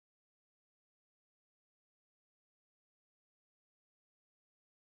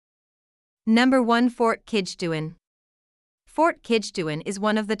Number 1. Fort Kijkduin. Fort Kijkduin is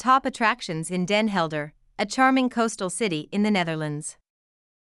one of the top attractions in Den Helder, a charming coastal city in the Netherlands.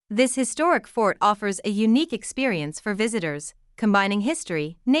 This historic fort offers a unique experience for visitors, combining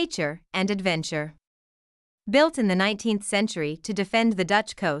history, nature, and adventure. Built in the 19th century to defend the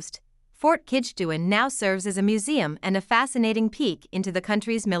Dutch coast, Fort Kijkduin now serves as a museum and a fascinating peek into the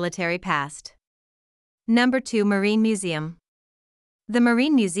country's military past. Number 2. Marine Museum. The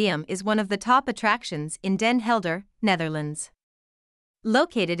Marine Museum is one of the top attractions in Den Helder, Netherlands.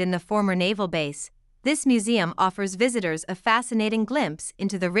 Located in the former naval base, this museum offers visitors a fascinating glimpse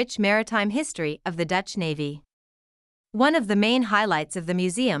into the rich maritime history of the Dutch Navy. One of the main highlights of the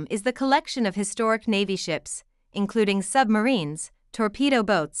museum is the collection of historic Navy ships, including submarines, torpedo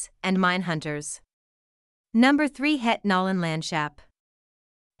boats, and mine hunters. Number 3. Het Nolenlandschap.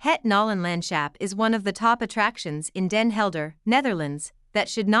 Het Nolenlandschap is one of the top attractions in Den Helder, Netherlands, that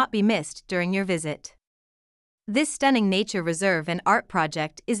should not be missed during your visit. This stunning nature reserve and art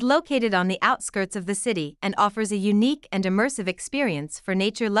project is located on the outskirts of the city and offers a unique and immersive experience for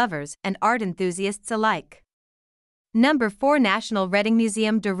nature lovers and art enthusiasts alike. Number 4. National Redding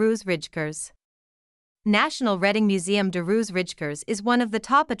Museum de Roosrijkers. National Redding Museum de Roosrijkers is one of the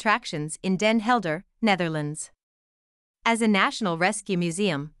top attractions in Den Helder, Netherlands. As a national rescue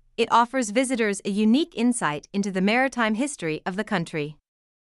museum, it offers visitors a unique insight into the maritime history of the country.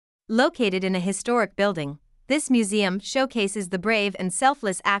 Located in a historic building, this museum showcases the brave and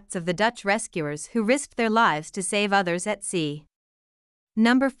selfless acts of the Dutch rescuers who risked their lives to save others at sea.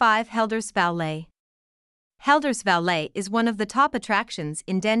 Number 5. Helders Valley. Helders Valley is one of the top attractions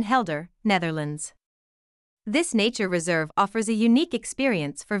in Den Helder, Netherlands. This nature reserve offers a unique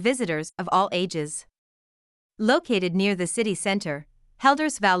experience for visitors of all ages. Located near the city center,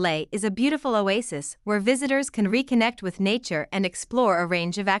 Helders Valley is a beautiful oasis where visitors can reconnect with nature and explore a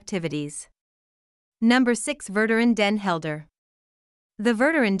range of activities. Number 6. Verdurin Den Helder. The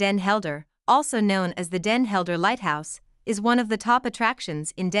Verdurin Den Helder, also known as the Den Helder Lighthouse, is one of the top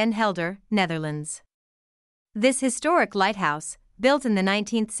attractions in Den Helder, Netherlands. This historic lighthouse, built in the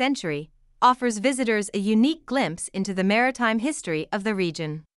 19th century, offers visitors a unique glimpse into the maritime history of the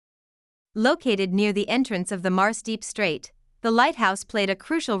region. Located near the entrance of the Marsdiep Strait, the lighthouse played a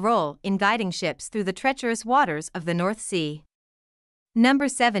crucial role in guiding ships through the treacherous waters of the North Sea. Number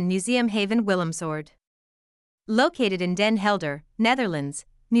 7. Museum Haven Willemsoord. Located in Den Helder, Netherlands,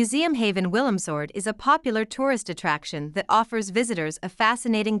 Museum Haven Willemsoord is a popular tourist attraction that offers visitors a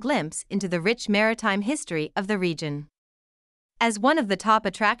fascinating glimpse into the rich maritime history of the region. As one of the top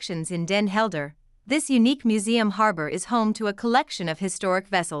attractions in Den Helder, this unique museum harbor is home to a collection of historic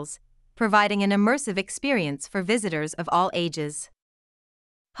vessels, providing an immersive experience for visitors of all ages.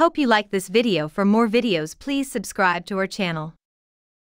 Hope you like this video. For more videos, please subscribe to our channel.